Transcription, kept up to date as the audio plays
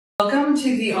Welcome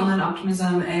to the Online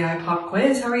Optimism AI Pop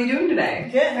Quiz. How are you doing today?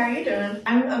 Good, how are you doing?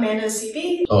 I'm Amanda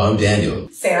CB. Oh, I'm Daniel.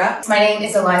 Sarah. My name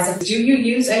is Eliza. Do you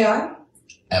use AI?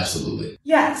 Absolutely.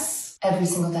 Yes. Every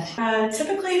single day.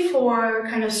 Typically for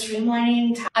kind of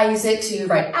streamlining tasks. I use it to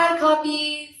write ad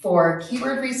copy, for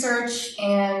keyword research,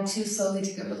 and to slowly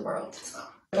take over the world.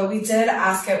 But we did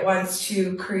ask it once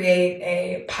to create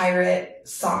a pirate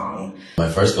song.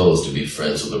 My first goal is to be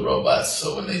friends with the robots,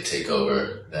 so when they take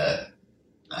over, that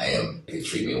they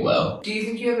treat me well. Do you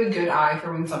think you have a good eye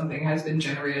for when something has been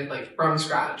generated from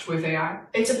scratch with AI?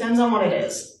 It depends on what it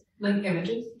is. Like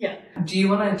images? Yeah. Do you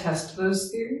want to test those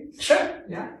theories? Sure.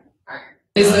 Yeah. All right.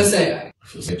 Is this AI? It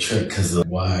feels like a trick because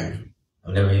why?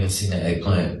 I've never even seen an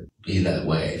eggplant be that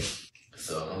way.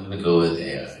 So I'm going to go with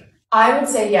AI. I would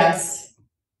say yes.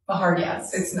 A hard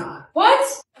yes. It's not.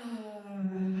 What?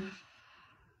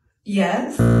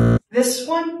 Yes. This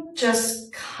one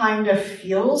just kind of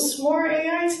feels more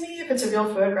AI to me. If it's a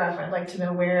real photograph, I'd like to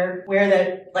know where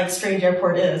that strange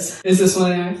airport is. Is this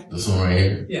one AI? This one right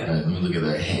here? Yeah. Let me look at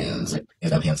their hands. They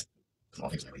have hands. Small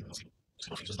things.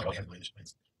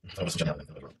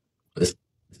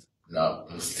 No,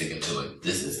 I'm sticking to it.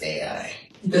 This is AI.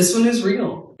 This one is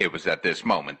real. It was at this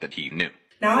moment that he knew.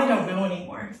 Now I don't know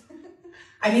anymore.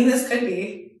 I mean, this could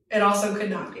be. It also could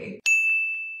not be.